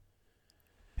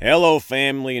Hello,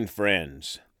 family and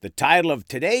friends. The title of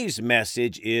today's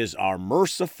message is Our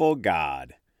Merciful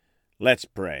God. Let's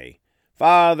pray.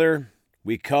 Father,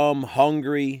 we come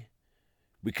hungry.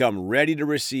 We come ready to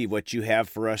receive what you have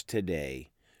for us today.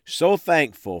 So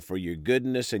thankful for your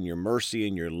goodness and your mercy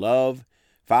and your love.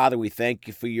 Father, we thank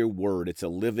you for your word. It's a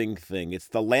living thing. It's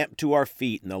the lamp to our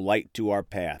feet and the light to our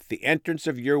path. The entrance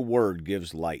of your word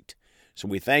gives light. So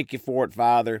we thank you for it,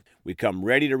 Father. We come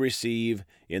ready to receive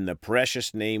in the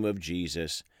precious name of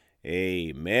Jesus.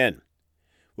 Amen.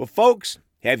 Well, folks,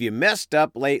 have you messed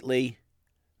up lately?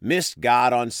 Missed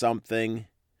God on something?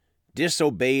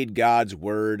 Disobeyed God's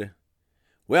word?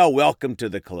 Well, welcome to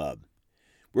the club.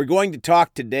 We're going to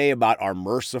talk today about our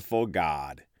merciful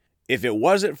God. If it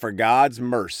wasn't for God's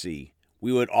mercy,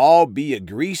 we would all be a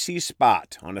greasy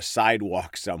spot on a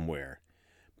sidewalk somewhere.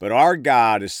 But our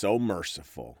God is so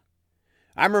merciful.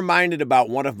 I'm reminded about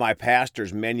one of my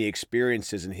pastor's many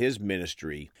experiences in his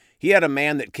ministry. He had a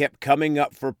man that kept coming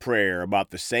up for prayer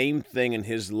about the same thing in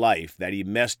his life that he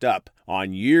messed up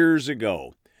on years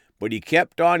ago. But he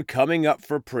kept on coming up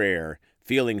for prayer,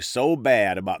 feeling so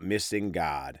bad about missing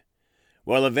God.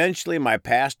 Well, eventually my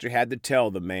pastor had to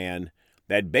tell the man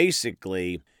that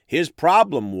basically his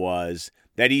problem was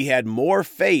that he had more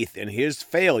faith in his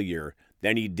failure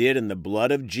than he did in the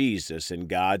blood of Jesus and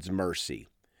God's mercy.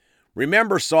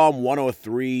 Remember, Psalm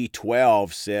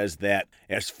 103:12 says that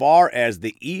as far as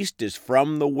the east is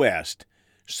from the west,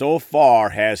 so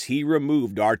far has he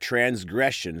removed our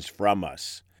transgressions from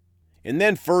us. And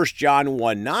then 1 John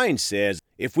 1:9 says,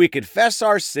 if we confess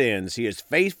our sins, he is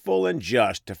faithful and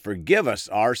just to forgive us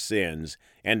our sins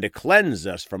and to cleanse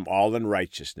us from all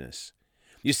unrighteousness.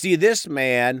 You see, this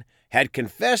man had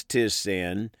confessed his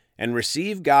sin and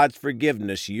received God's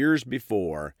forgiveness years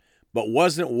before, but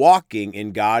wasn't walking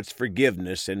in God's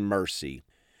forgiveness and mercy.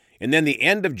 And then the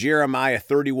end of Jeremiah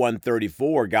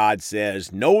 31:34, God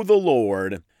says, know the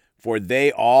Lord, for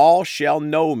they all shall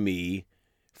know me,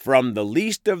 from the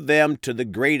least of them to the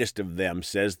greatest of them,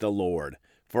 says the Lord.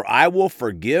 For I will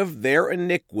forgive their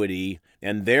iniquity,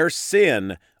 and their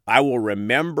sin I will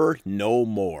remember no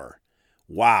more.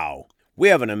 Wow, we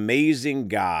have an amazing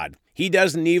God. He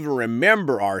doesn't even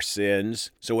remember our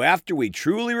sins, so after we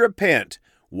truly repent,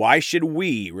 why should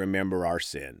we remember our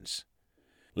sins?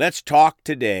 Let's talk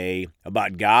today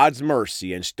about God's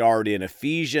mercy and start in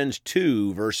Ephesians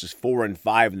 2, verses 4 and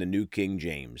 5 in the New King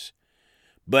James.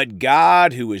 But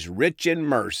God, who is rich in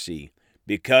mercy,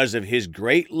 because of his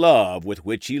great love with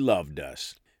which he loved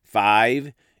us.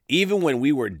 5, even when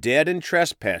we were dead in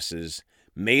trespasses,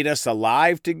 made us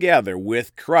alive together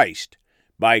with Christ.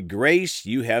 By grace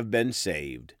you have been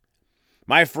saved.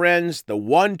 My friends, the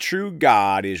one true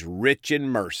God is rich in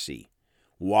mercy.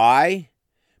 Why?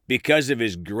 Because of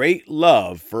his great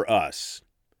love for us.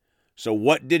 So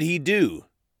what did he do?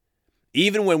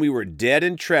 Even when we were dead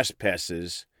in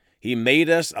trespasses, he made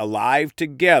us alive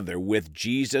together with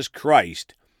Jesus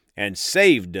Christ and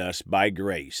saved us by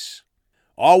grace.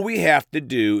 All we have to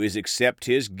do is accept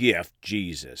his gift,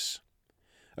 Jesus.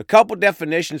 A couple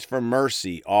definitions for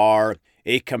mercy are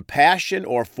a compassion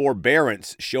or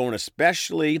forbearance shown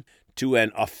especially to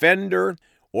an offender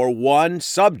or one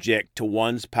subject to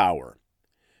one's power.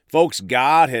 Folks,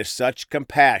 God has such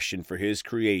compassion for his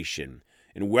creation,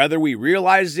 and whether we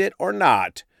realize it or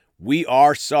not, we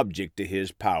are subject to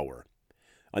his power.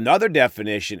 Another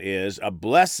definition is a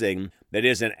blessing that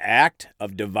is an act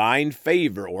of divine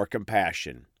favor or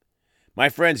compassion. My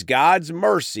friends, God's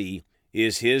mercy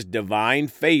is his divine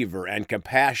favor and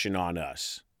compassion on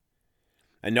us.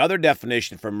 Another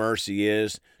definition for mercy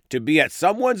is to be at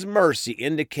someone's mercy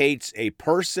indicates a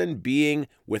person being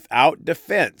without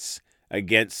defense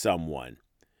against someone.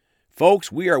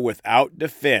 Folks, we are without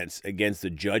defense against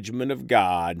the judgment of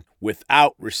God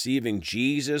without receiving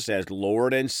Jesus as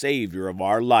Lord and Savior of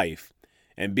our life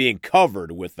and being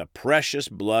covered with the precious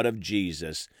blood of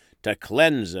Jesus to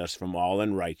cleanse us from all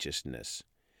unrighteousness.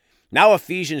 Now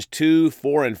Ephesians 2,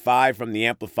 4, and 5 from the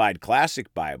Amplified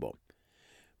Classic Bible.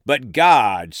 But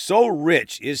God, so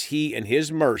rich is he in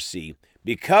his mercy,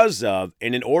 because of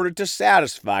and in order to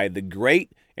satisfy the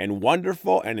great and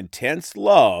wonderful and intense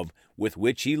love with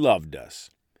which he loved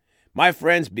us. My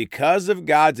friends, because of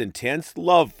God's intense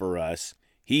love for us,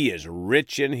 he is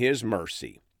rich in his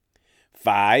mercy.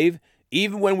 5,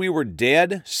 even when we were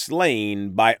dead,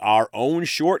 slain by our own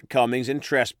shortcomings and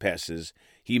trespasses,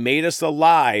 he made us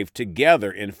alive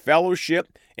together in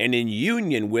fellowship and in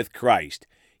union with Christ.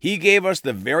 He gave us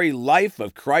the very life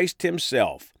of Christ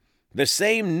himself, the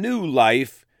same new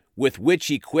life with which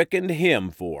he quickened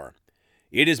him for.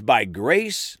 It is by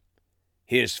grace,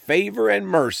 his favor and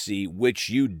mercy, which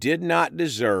you did not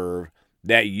deserve,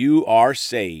 that you are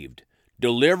saved,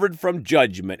 delivered from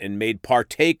judgment, and made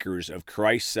partakers of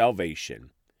Christ's salvation.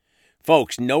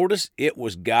 Folks, notice it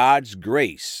was God's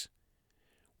grace,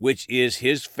 which is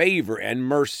his favor and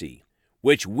mercy,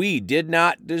 which we did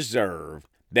not deserve,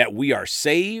 that we are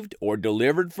saved or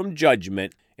delivered from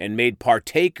judgment and made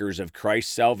partakers of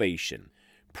Christ's salvation.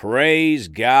 Praise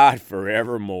God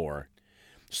forevermore.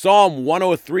 Psalm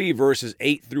 103, verses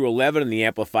 8 through 11 in the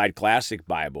Amplified Classic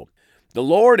Bible. The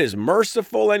Lord is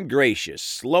merciful and gracious,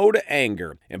 slow to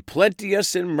anger, and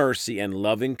plenteous in mercy and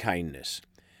loving kindness.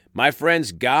 My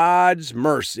friends, God's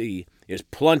mercy is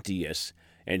plenteous,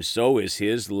 and so is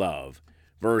his love.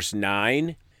 Verse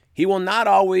 9, he will not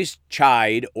always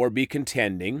chide or be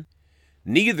contending,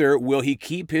 neither will he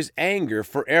keep his anger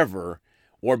forever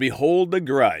or behold the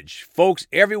grudge. Folks,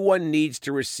 everyone needs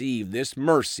to receive this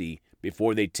mercy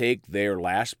before they take their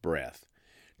last breath.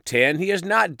 10, he has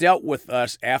not dealt with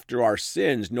us after our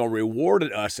sins, nor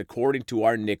rewarded us according to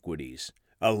our iniquities.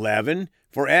 11,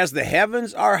 for as the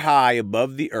heavens are high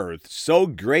above the earth, so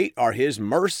great are his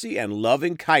mercy and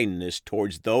loving kindness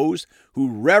towards those who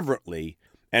reverently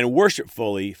and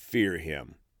worshipfully fear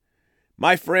him.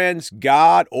 My friends,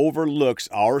 God overlooks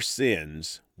our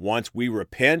sins once we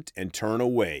repent and turn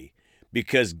away,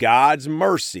 because God's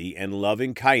mercy and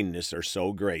loving kindness are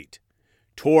so great.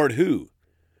 Toward who?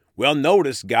 Well,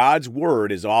 notice God's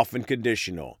word is often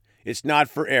conditional. It's not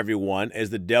for everyone, as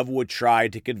the devil would try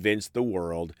to convince the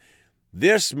world.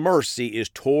 This mercy is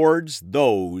towards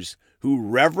those who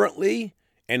reverently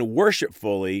and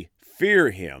worshipfully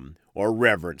fear him or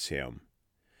reverence him.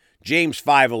 James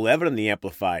 5:11 in the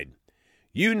Amplified.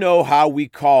 You know how we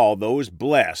call those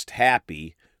blessed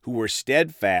happy who were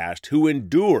steadfast, who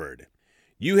endured.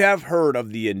 You have heard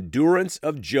of the endurance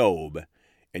of Job,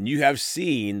 and you have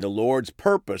seen the Lord's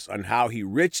purpose on how he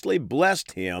richly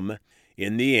blessed him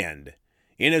in the end,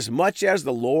 inasmuch as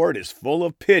the Lord is full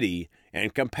of pity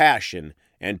and compassion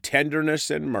and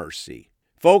tenderness and mercy.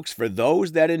 Folks, for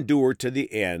those that endure to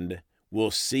the end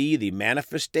will see the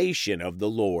manifestation of the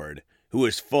Lord, who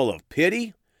is full of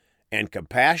pity and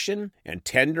compassion and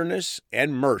tenderness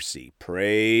and mercy.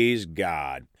 Praise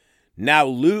God. Now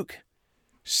Luke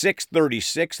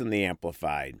 6:36 in the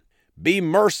Amplified. Be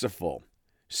merciful,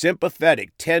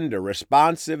 sympathetic, tender,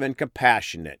 responsive, and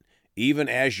compassionate, even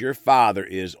as your Father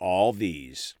is all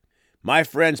these. My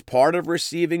friends, part of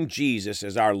receiving Jesus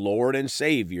as our Lord and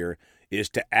Savior is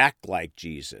to act like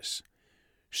Jesus.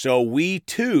 So we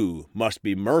too must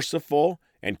be merciful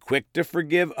and quick to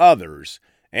forgive others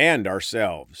and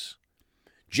ourselves.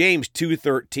 James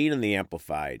 2:13 in the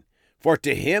Amplified. For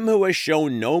to him who has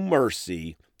shown no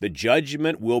mercy, the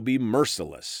judgment will be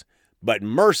merciless, but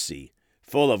mercy,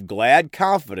 full of glad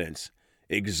confidence,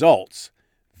 exults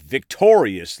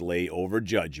victoriously over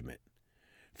judgment.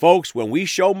 Folks, when we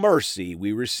show mercy,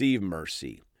 we receive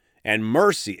mercy, and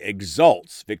mercy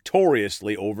exults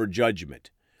victoriously over judgment.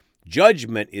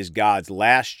 Judgment is God's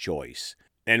last choice,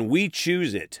 and we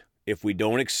choose it if we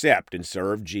don't accept and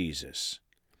serve Jesus.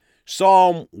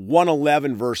 Psalm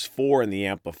 111, verse 4 in the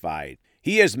Amplified.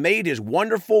 He has made his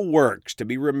wonderful works to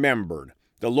be remembered.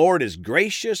 The Lord is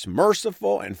gracious,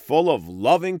 merciful, and full of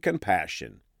loving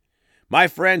compassion. My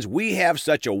friends, we have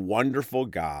such a wonderful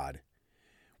God.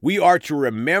 We are to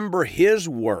remember his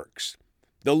works.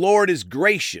 The Lord is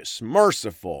gracious,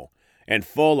 merciful, and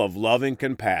full of loving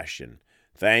compassion.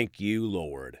 Thank you,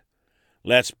 Lord.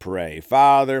 Let's pray.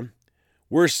 Father,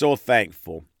 we're so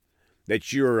thankful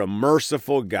that you're a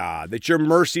merciful God, that your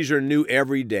mercies are new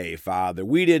every day, Father.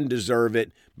 We didn't deserve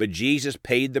it, but Jesus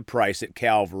paid the price at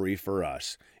Calvary for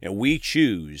us, and we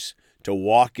choose to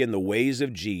walk in the ways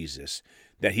of Jesus,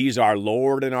 that he's our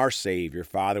Lord and our Savior.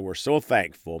 Father, we're so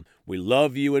thankful. We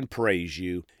love you and praise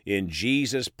you. In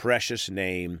Jesus' precious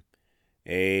name,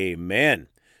 amen.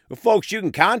 Well, folks, you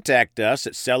can contact us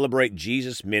at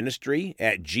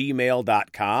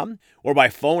celebratejesusministry@gmail.com or by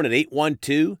phone at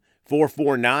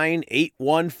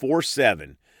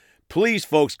 812-449-8147. Please,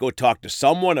 folks, go talk to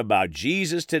someone about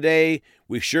Jesus today.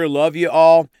 We sure love you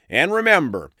all. And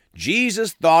remember,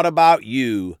 Jesus thought about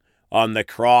you on the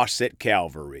cross at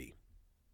Calvary.